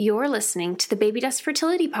You're listening to the Baby Dust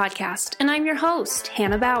Fertility Podcast, and I'm your host,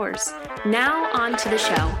 Hannah Bowers. Now on to the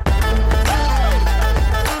show.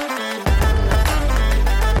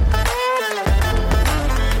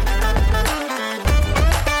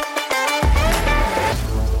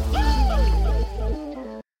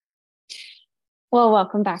 Well,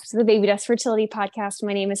 welcome back to the Baby Dust Fertility Podcast.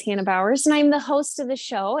 My name is Hannah Bowers, and I'm the host of the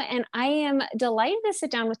show, and I am delighted to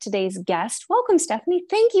sit down with today's guest. Welcome, Stephanie.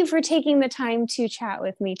 Thank you for taking the time to chat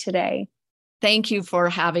with me today. Thank you for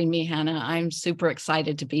having me, Hannah. I'm super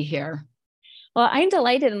excited to be here. Well, I'm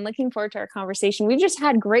delighted and looking forward to our conversation. We've just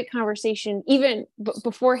had great conversation even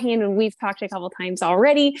beforehand, and we've talked a couple of times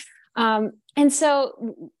already. And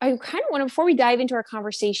so I kind of want to, before we dive into our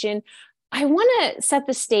conversation, I want to set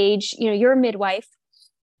the stage. You know, you're a midwife.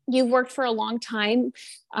 You've worked for a long time.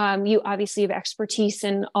 You obviously have expertise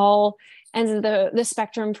in all ends of the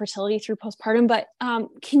spectrum, fertility through postpartum. But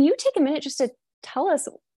can you take a minute just to tell us,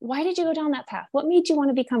 why did you go down that path? What made you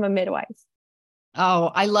want to become a midwife? Oh,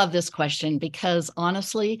 I love this question because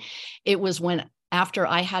honestly, it was after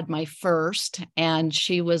I had my first and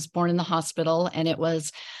she was born in the hospital, and it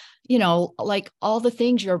was, you know, like all the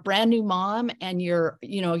things. You're a brand new mom and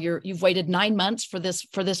you've waited 9 months for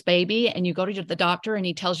this baby, and you go to the doctor and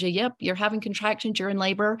he tells you, yep, you're having contractions, you're in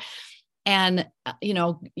labor. And,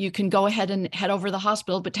 you can go ahead and head over to the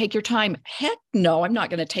hospital, but take your time. Heck no, I'm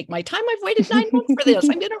not going to take my time. I've waited 9 months for this.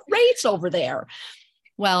 I'm going to race over there.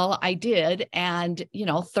 Well, I did. And,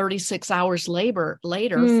 36 hours later,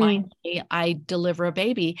 finally, I deliver a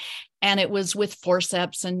baby, and it was with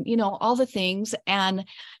forceps and, all the things. And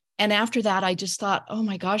after that, I just thought, oh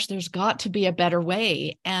my gosh, there's got to be a better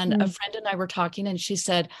way. And a friend and I were talking, and she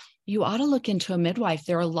said, you ought to look into a midwife.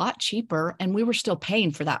 They're a lot cheaper. And we were still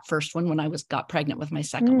paying for that first one when I got pregnant with my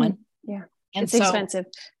second one. Yeah. And it's expensive.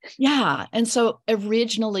 Yeah. And so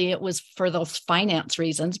originally it was for those finance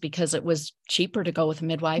reasons, because it was cheaper to go with a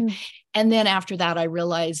midwife. And then after that, I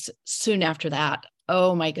realized soon after that,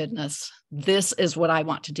 oh my goodness, this is what I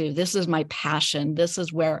want to do. This is my passion. This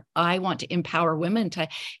is where I want to empower women, to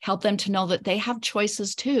help them to know that they have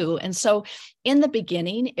choices too. And so in the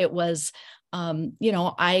beginning, it was,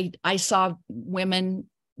 I saw women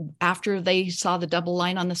after they saw the double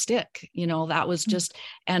line on the stick, that was just,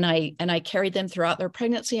 and I carried them throughout their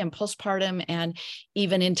pregnancy and postpartum, and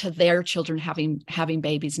even into their children having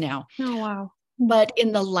babies now. Oh, wow. But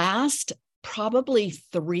in the last probably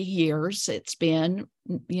 3 years, it's been,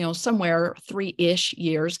 somewhere 3-ish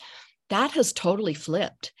years, that has totally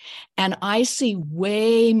flipped. And I see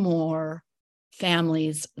way more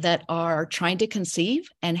families that are trying to conceive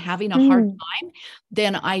and having a hard time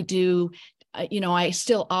than I do. I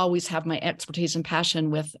still always have my expertise and passion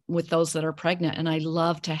with those that are pregnant, and I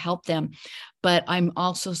love to help them. But I'm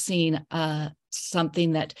also seeing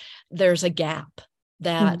something that there's a gap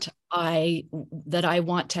that I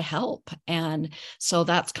want to help. And so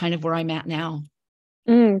that's kind of where I'm at now.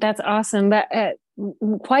 That's awesome. But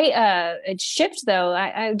quite a shift,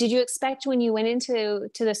 though. Did you expect when you went into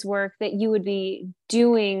this work that you would be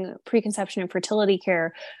doing preconception and fertility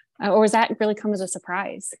care, or was that really come as a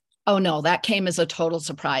surprise? Oh, no, that came as a total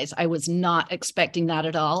surprise. I was not expecting that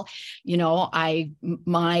at all.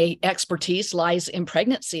 My expertise lies in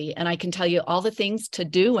pregnancy, and I can tell you all the things to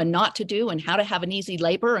do and not to do, and how to have an easy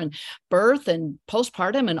labor and birth and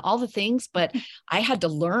postpartum and all the things. But I had to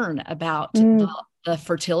learn about the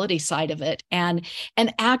fertility side of it. And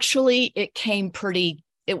actually it came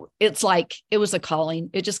it's like, it was a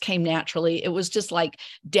calling. It just came naturally. It was just like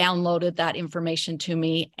downloaded that information to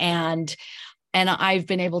me. And I've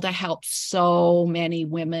been able to help so many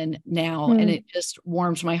women now, and it just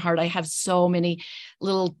warms my heart. I have so many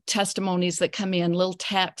little testimonies that come in, little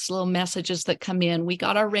texts, little messages that come in. We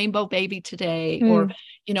got our rainbow baby today, or,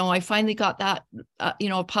 I finally got that,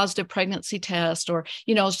 a positive pregnancy test, or,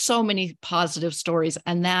 so many positive stories.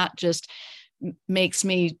 And that just makes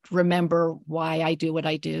me remember why I do what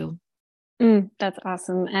I do. That's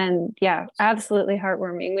awesome. And yeah, absolutely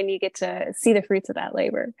heartwarming when you get to see the fruits of that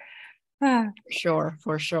labor.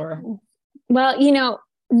 For sure. Well,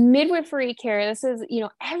 midwifery care, this is,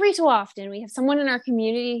 every so often we have someone in our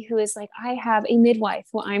community who is like, I have a midwife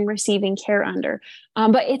who I'm receiving care under,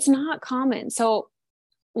 but it's not common. So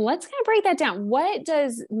let's kind of break that down. What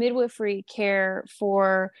does midwifery care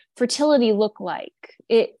for fertility look like?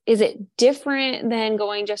 Is it different than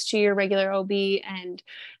going just to your regular OB and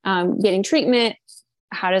getting treatment?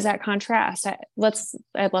 How does that contrast? I'd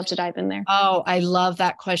love to dive in there. Oh, I love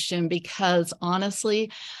that question, because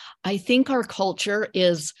honestly, I think our culture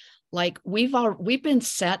is like, we've been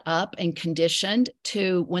set up and conditioned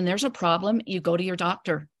to, when there's a problem, you go to your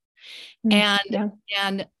doctor.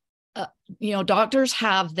 And uh, doctors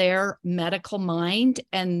have their medical mind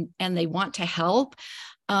and they want to help.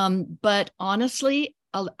 But honestly,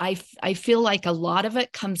 I feel like a lot of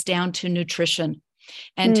it comes down to nutrition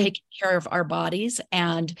and taking care of our bodies,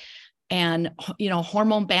 and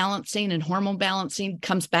hormone balancing, and hormone balancing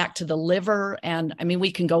comes back to the liver. And I mean,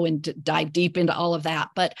 we can go and dive deep into all of that,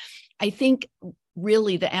 but I think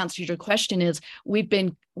really the answer to your question is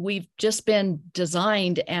we've just been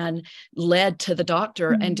designed and led to the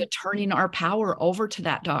doctor and to turning our power over to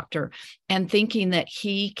that doctor and thinking that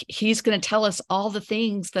he's going to tell us all the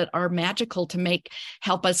things that are magical to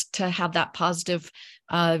help us to have that positive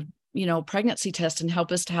pregnancy test and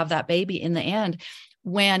help us to have that baby in the end,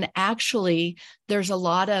 when actually there's a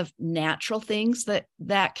lot of natural things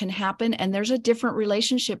that can happen. And there's a different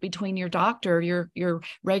relationship between your doctor, your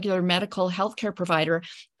regular medical healthcare provider,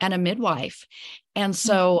 and a midwife. And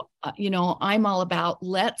so, I'm all about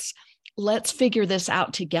let's figure this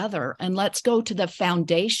out together, and let's go to the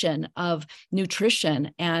foundation of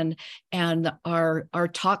nutrition and our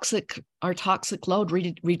toxic load,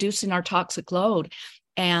 reducing our toxic load,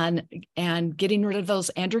 and getting rid of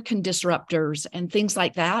those endocrine disruptors and things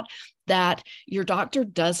like that your doctor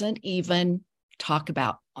doesn't even talk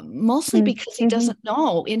about, mostly because he doesn't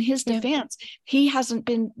know. In his defense, he hasn't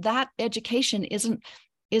been, that education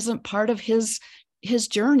isn't part of his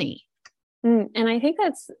journey. And I think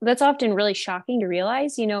that's often really shocking to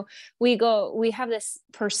realize. We have this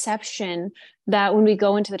perception that when we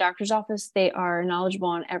go into the doctor's office, they are knowledgeable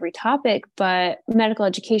on every topic, but medical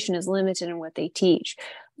education is limited in what they teach.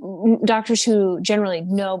 Doctors who generally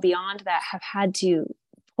know beyond that have had to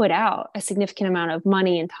put out a significant amount of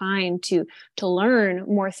money and time to learn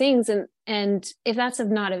more things. And if that's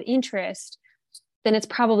not of interest, then it's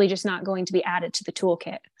probably just not going to be added to the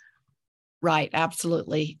toolkit. Right.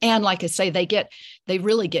 Absolutely. And like I say, they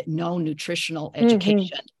really get no nutritional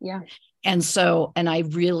education. Yeah. And so, and I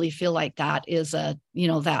really feel like that is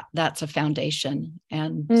that's a foundation.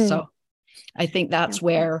 And so I think that's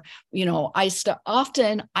where,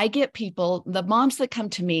 often I get people, the moms that come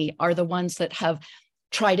to me are the ones that have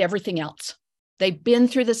tried everything else. They've been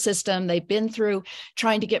through the system. They've been through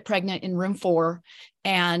trying to get pregnant in room 4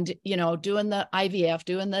 and, doing the IVF,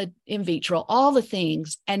 doing the in vitro, all the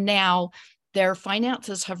things. And now their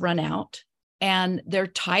finances have run out and they're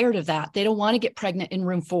tired of that. They don't want to get pregnant in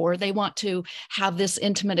room 4. They want to have this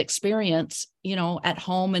intimate experience, at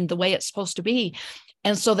home and the way it's supposed to be.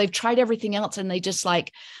 And so they've tried everything else and they just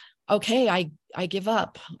like, okay, I give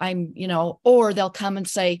up. Or they'll come and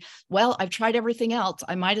say, well, I've tried everything else.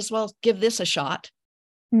 I might as well give this a shot.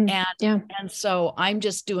 And so I'm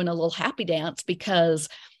just doing a little happy dance because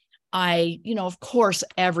of course,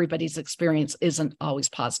 everybody's experience isn't always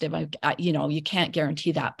positive. You can't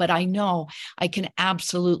guarantee that, but I know I can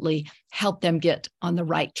absolutely help them get on the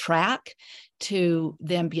right track to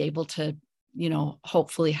then be able to,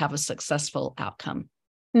 hopefully have a successful outcome.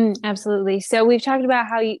 Absolutely. So we've talked about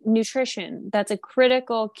how nutrition, that's a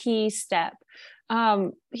critical key step.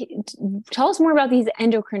 Tell us more about these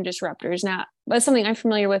endocrine disruptors. Now, that's something I'm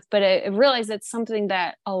familiar with, but I realize that's something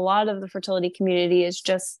that a lot of the fertility community is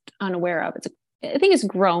just unaware of. I think it's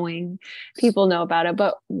growing. People know about it,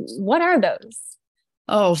 but what are those?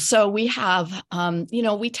 Oh, so we have,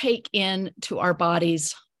 we take into our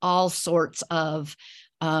bodies all sorts of,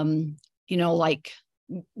 like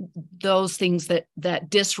those things that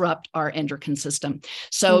disrupt our endocrine system.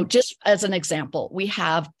 So just as an example, we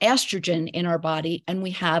have estrogen in our body and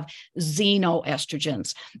we have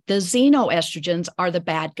xenoestrogens. The xenoestrogens are the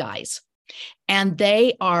bad guys. And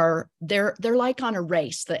they're like on a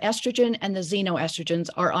race. The estrogen and the xenoestrogens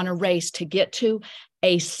are on a race to get to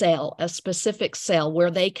a cell, a specific cell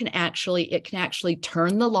where it can actually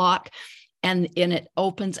turn the lock and it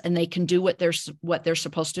opens and they can do what they're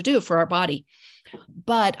supposed to do for our body.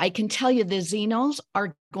 But I can tell you the xenos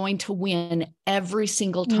are going to win every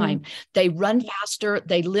single time. They run faster,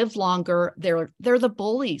 they live longer, they're the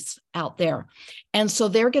bullies out there. And so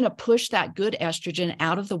they're going to push that good estrogen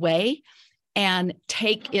out of the way and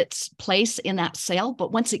take its place in that cell.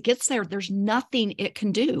 But once it gets there, there's nothing it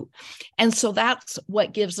can do. And so that's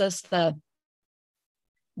what gives us the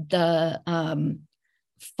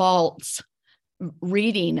false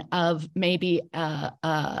reading of maybe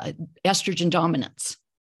estrogen dominance,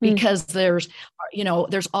 because there's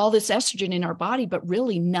all this estrogen in our body, but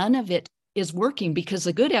really none of it is working because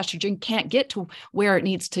the good estrogen can't get to where it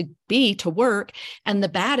needs to be to work. And the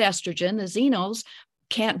bad estrogen, the xenos,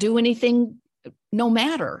 can't do anything no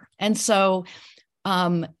matter. And so,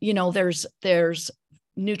 there's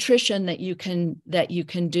nutrition that you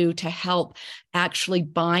can do to help actually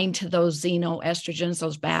bind to those xenoestrogens,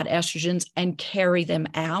 those bad estrogens, and carry them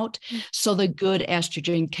out so the good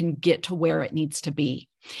estrogen can get to where it needs to be.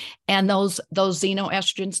 And those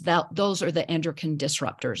xenoestrogens, those are the endocrine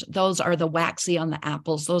disruptors. Those are the waxy on the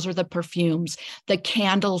apples. Those are the perfumes, the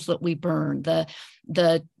candles that we burn, the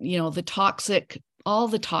toxic, all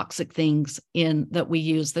the toxic things that we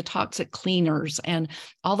use, the toxic cleaners, and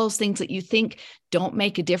all those things that you think don't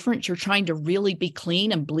make a difference. You're trying to really be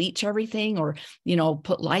clean and bleach everything, or,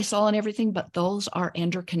 put Lysol on everything, but those are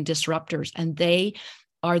endocrine disruptors, and they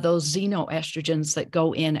are those xenoestrogens that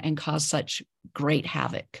go in and cause such great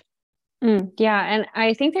havoc. Yeah. And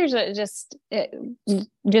I think there's just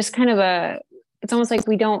kind of it's almost like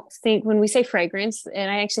we don't think when we say fragrance,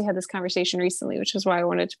 and I actually had this conversation recently, which is why I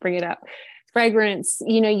wanted to bring it up. Fragrance,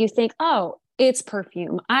 you think, oh, it's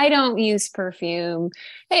perfume. I don't use perfume.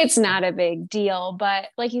 It's not a big deal. But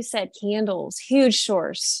like you said, candles, huge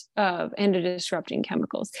source of endo-disrupting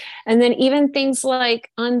chemicals. And then even things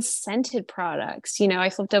like unscented products. I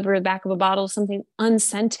flipped over the back of a bottle of something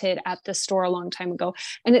unscented at the store a long time ago,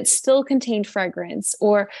 and it still contained fragrance.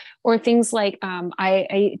 Or things like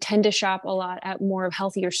I tend to shop a lot at more of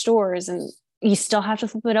healthier stores, and you still have to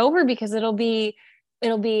flip it over because it'll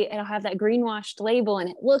have that greenwashed label, and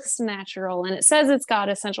it looks natural, and it says it's got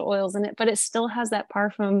essential oils in it, but it still has that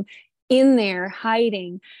parfum in there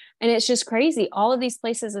hiding. And it's just crazy. All of these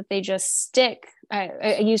places that they just stick.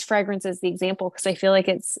 I use fragrance as the example because I feel like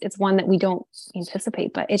it's one that we don't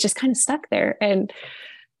anticipate, but it's just kind of stuck there, and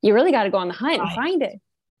you really got to go on the hunt and find it.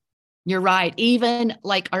 You're right. Even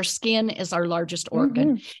like our skin is our largest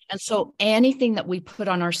organ. Mm-hmm. And so anything that we put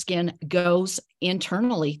on our skin goes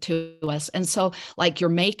internally to us. And so like your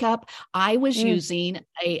makeup, I was using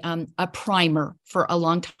a primer for a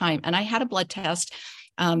long time, and I had a blood test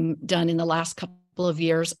done in the last couple of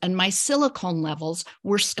years, and my silicone levels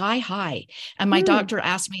were sky high. And my doctor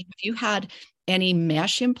asked me, have you had any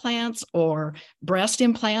mesh implants or breast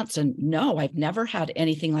implants? And no, I've never had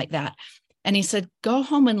anything like that. And he said, go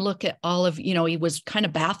home and look at all of, he was kind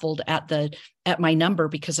of baffled at my number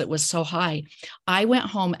because it was so high. I went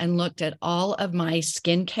home and looked at all of my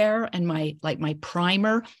skincare and my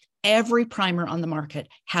primer. Every primer on the market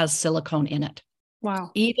has silicone in it. Wow.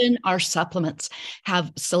 Even our supplements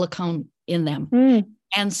have silicone in them.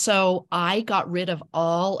 And so I got rid of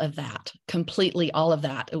all of that, completely all of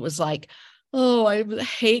that. It was like, oh, I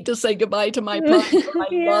hate to say goodbye to my primer. I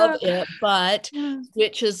love it, but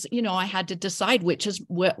which is, I had to decide which is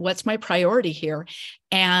what's my priority here.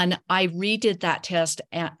 And I redid that test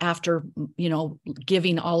after,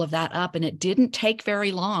 giving all of that up, and it didn't take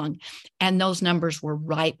very long. And those numbers were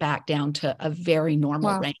right back down to a very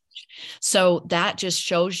normal range. So that just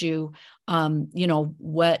shows you,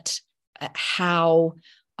 how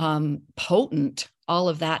potent all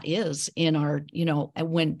of that is in our,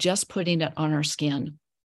 when just putting it on our skin.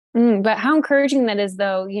 But how encouraging that is,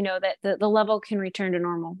 though, that the level can return to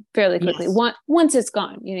normal fairly quickly. Yes. Once it's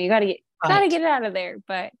gone, you got to get it out of there.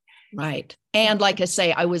 But right. And like I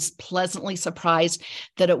say, I was pleasantly surprised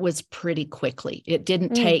that it was pretty quickly. It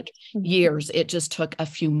didn't take years. It just took a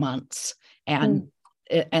few months, and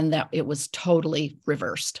that it was totally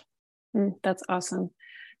reversed. That's awesome.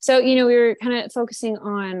 So, we were kind of focusing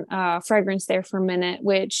on fragrance there for a minute,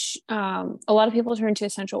 which a lot of people turn to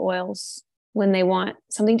essential oils when they want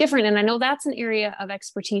something different. And I know that's an area of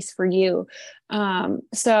expertise for you.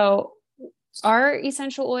 So are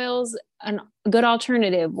essential oils a good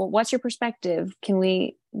alternative? Well, what's your perspective? Can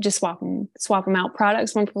we just swap them out,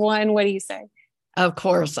 products one for one? What do you say? Of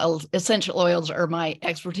course, essential oils are my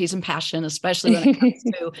expertise and passion, especially when it comes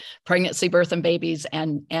to pregnancy, birth, and babies,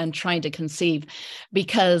 and trying to conceive,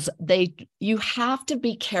 because you have to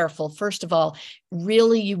be careful. First of all,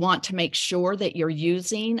 really, you want to make sure that you're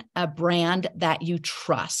using a brand that you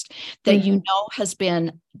trust, that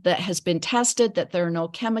has been tested, that there are no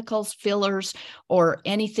chemicals, fillers, or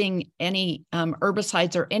any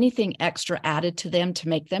herbicides or anything extra added to them to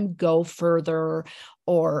make them go further,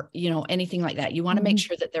 or, anything like that. You want to make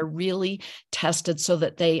sure that they're really tested so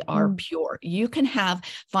that they are pure. You can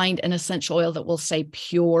find an essential oil that will say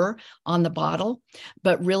pure on the bottle,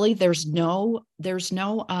 but really there's no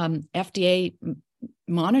FDA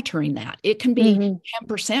monitoring that. It can be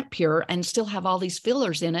 10% pure and still have all these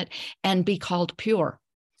fillers in it and be called pure.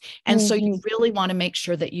 And so you really want to make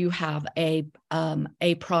sure that you have a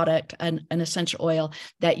product, an essential oil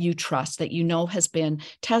that you trust, that has been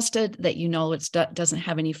tested, that it doesn't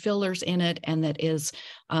have any fillers in it, and that is,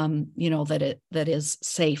 that is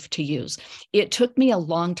safe to use. It took me a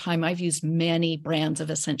long time. I've used many brands of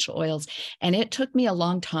essential oils, and it took me a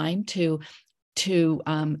long time to to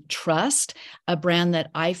trust a brand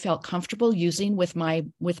that I felt comfortable using with my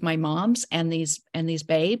moms and these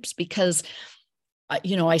babes, because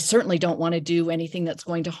I certainly don't want to do anything that's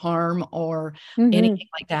going to harm or anything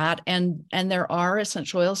like that. And there are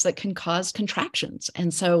essential oils that can cause contractions.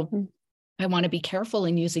 And so I want to be careful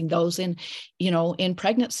in using those in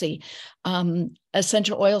pregnancy.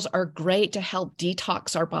 Essential oils are great to help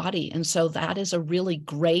detox our body. And so that is a really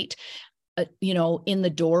great foot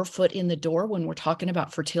in the door when we're talking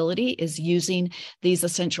about fertility, is using these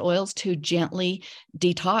essential oils to gently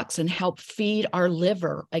detox and help feed our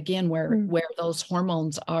liver again, where those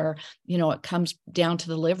hormones are, it comes down to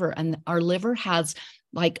the liver, and our liver has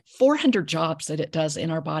like 400 jobs that it does in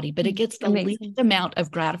our body, but it gets the least amount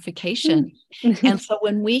of gratification. And so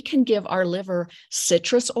when we can give our liver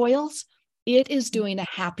citrus oils, it is doing a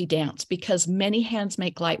happy dance, because many hands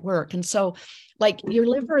make light work. And so like your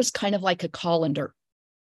liver is kind of like a colander,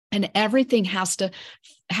 and everything has to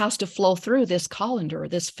flow through this colander,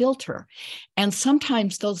 this filter. And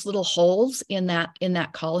sometimes those little holes in that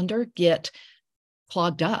colander get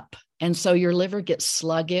clogged up. And so your liver gets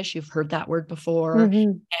sluggish. You've heard that word before,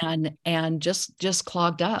 and just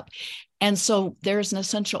clogged up. And so there's an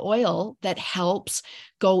essential oil that helps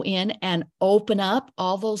go in and open up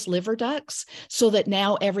all those liver ducts so that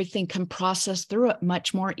now everything can process through it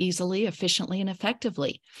much more easily, efficiently, and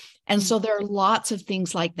effectively. And so there are lots of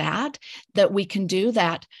things like that we can do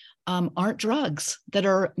that aren't drugs, that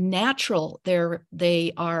are natural.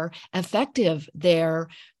 They are effective. They're,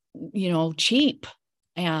 cheap,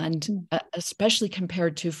 and especially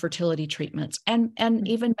compared to fertility treatments and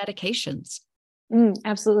even medications.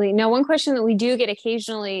 Absolutely. Now, one question that we do get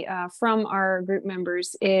occasionally from our group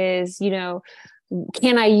members is,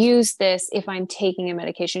 can I use this if I'm taking a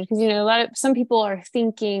medication? Because, some people are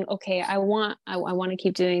thinking, okay, I want to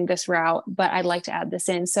keep doing this route, but I'd like to add this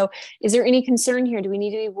in. So is there any concern here? Do we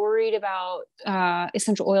need to be worried about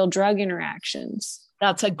essential oil drug interactions?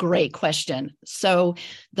 That's a great question. So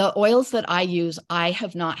the oils that I use, I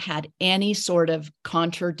have not had any sort of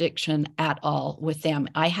contradiction at all with them.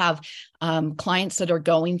 I have clients that are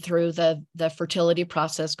going through the fertility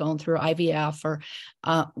process, going through IVF or,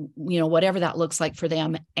 whatever that looks like for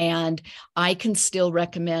them. And I can still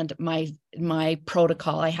recommend my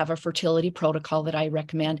protocol. I have a fertility protocol that I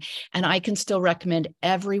recommend, and I can still recommend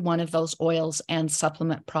every one of those oils and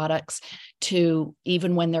supplement products to,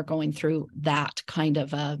 even when they're going through that kind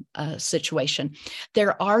of a situation.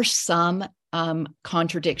 There are some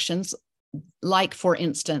contradictions. Like, for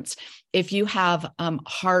instance, if you have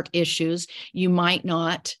heart issues, you might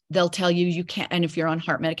not, they'll tell you can't, and if you're on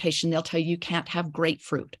heart medication, they'll tell you can't have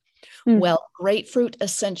grapefruit. Well, grapefruit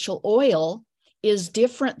essential oil is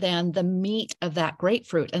different than the meat of that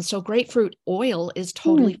grapefruit. And so grapefruit oil is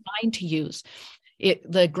totally fine to use.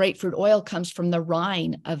 The grapefruit oil comes from the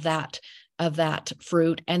rind of that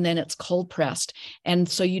fruit, and then it's cold pressed. And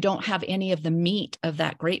so you don't have any of the meat of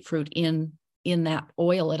that grapefruit in that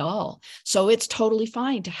oil at all. So it's totally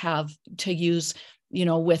fine to use,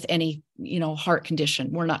 with any, heart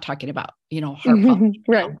condition. We're not talking about, heart problems,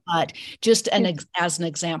 right. But just as an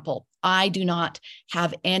example, I do not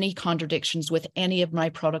have any contradictions with any of my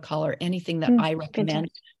protocol or anything that I recommend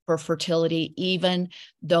for fertility, even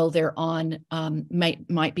though they're on,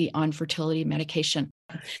 might be on fertility medication.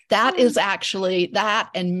 That is actually, that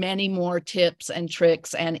and many more tips and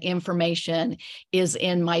tricks and information is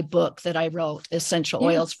in my book that I wrote, Essential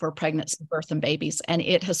Oils for Pregnancy, Birth, and Babies. And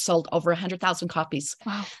it has sold over 100,000 copies.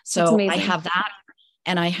 Wow. So I have that.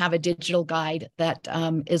 And I have a digital guide that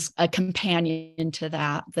is a companion to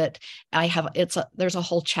that I have. There's a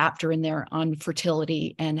whole chapter in there on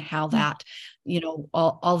fertility and how that,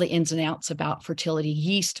 all the ins and outs about fertility.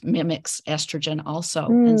 Yeast mimics estrogen also.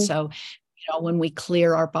 And so, when we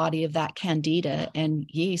clear our body of that candida and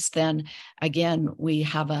yeast, then again, we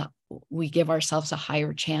give ourselves a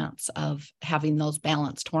higher chance of having those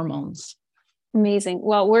balanced hormones. Amazing.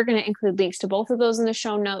 Well, we're going to include links to both of those in the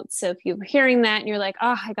show notes. So if you're hearing that and you're like,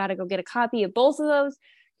 I got to go get a copy of both of those,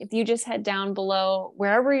 if you just head down below,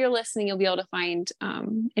 wherever you're listening, you'll be able to find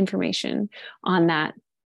information on that.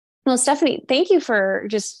 Well, Stephanie, thank you for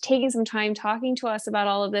just taking some time talking to us about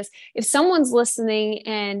all of this. If someone's listening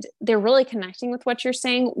and they're really connecting with what you're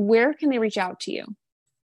saying, where can they reach out to you?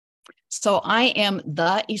 So I am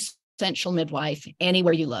the Essential Midwife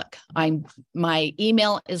anywhere you look. My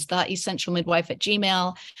email is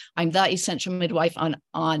theessentialmidwife@gmail.com. I'm the Essential Midwife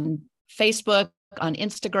on Facebook, on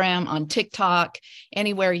Instagram, on TikTok.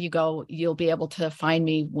 Anywhere you go, you'll be able to find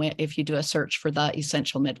me if you do a search for the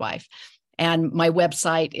Essential Midwife. And my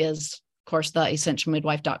website is, of course,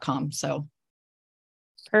 theessentialmidwife.com. So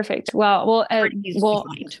perfect. Well,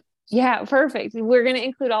 Yeah, perfect. We're going to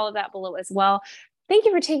include all of that below as well. Thank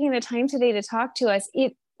you for taking the time today to talk to us.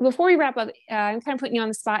 Before we wrap up, I'm kind of putting you on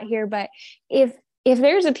the spot here, but if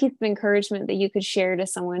there's a piece of encouragement that you could share to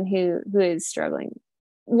someone who is struggling,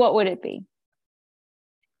 what would it be?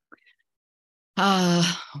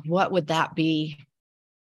 What would that be?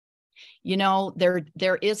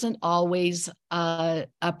 There isn't always a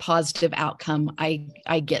positive outcome.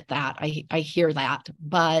 I get that. I hear that.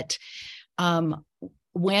 But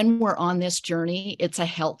when we're on this journey, it's a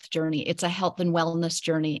health journey. It's a health and wellness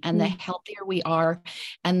journey. And the healthier we are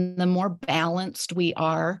and the more balanced we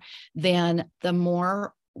are, then the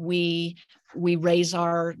more we raise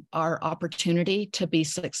our opportunity to be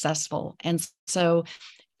successful. And so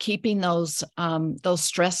keeping those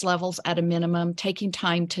stress levels at a minimum, taking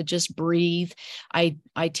time to just breathe. I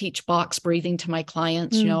teach box breathing to my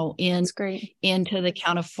clients, into the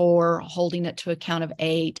count of 4, holding it to a count of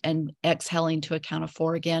 8 and exhaling to a count of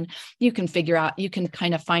 4 again. You can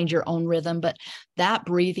kind of find your own rhythm, but that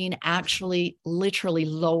breathing actually literally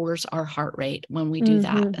lowers our heart rate when we do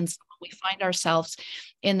that. And so we find ourselves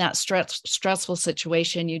in that stressful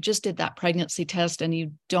situation. You just did that pregnancy test and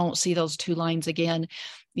you don't see those 2 lines again.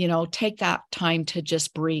 Take that time to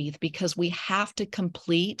just breathe, because we have to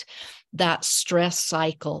complete that stress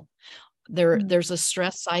cycle. There's a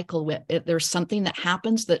stress cycle with it. There's something that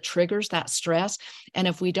happens that triggers that stress. And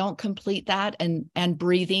if we don't complete that, and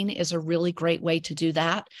breathing is a really great way to do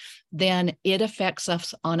that, then it affects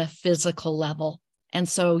us on a physical level. And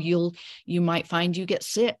so you might find you get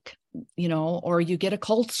sick, or you get a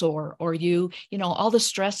cold sore, or all the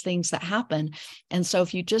stress things that happen. And so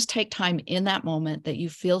if you just take time in that moment that you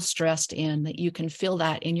feel stressed in, that you can feel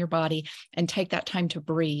that in your body and take that time to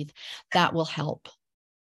breathe, that will help.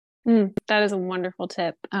 That is a wonderful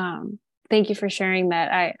tip. Thank you for sharing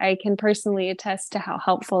that. I can personally attest to how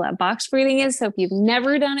helpful that box breathing is. So if you've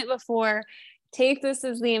never done it before, take this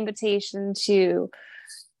as the invitation to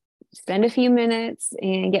spend a few minutes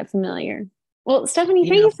and get familiar. Well, Stephanie,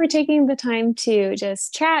 thank you for taking the time to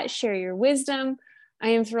just chat, share your wisdom. I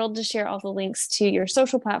am thrilled to share all the links to your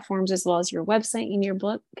social platforms as well as your website and your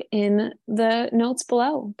book in the notes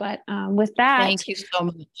below. But with that, thank you so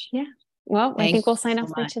much. Yeah. Well, I think we'll sign off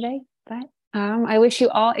for today. But I wish you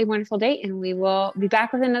all a wonderful day, and we will be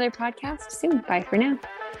back with another podcast soon. Bye for now.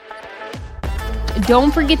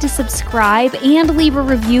 Don't forget to subscribe and leave a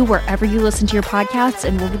review wherever you listen to your podcasts,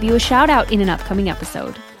 and we'll give you a shout out in an upcoming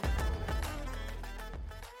episode.